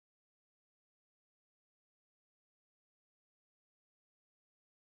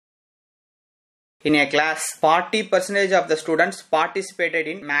In a class, 40% of the students participated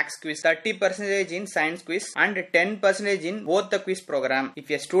in maths quiz, 30% in science quiz, and 10% in both the quiz program.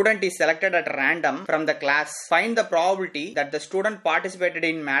 If a student is selected at random from the class, find the probability that the student participated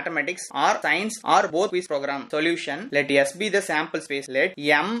in mathematics or science or both quiz program. Solution: let S be the sample space. Let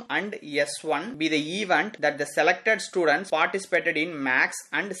M and S1 be the event that the selected students participated in maths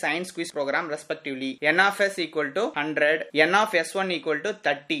and science quiz program respectively. N of S equal to 100, N of S1 equal to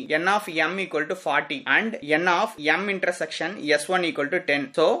 30, N of M equal to 40, and N of M intersection S1 equal to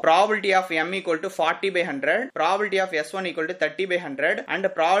 10. So probability of M equal to 40 by 100, probability of S1 equal to 30 by 100, and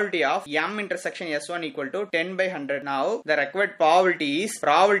probability of M intersection S1 equal to 10 by 100. Now the required probability is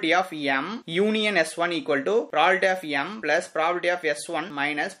probability of M union S1 equal to probability of M plus probability of S1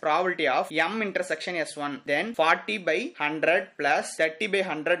 minus probability of M intersection S1. Then 40 by 100 plus 30 by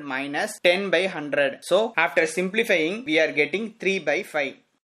 100 minus 10 by 100. So after simplifying, we are getting 3 by 5.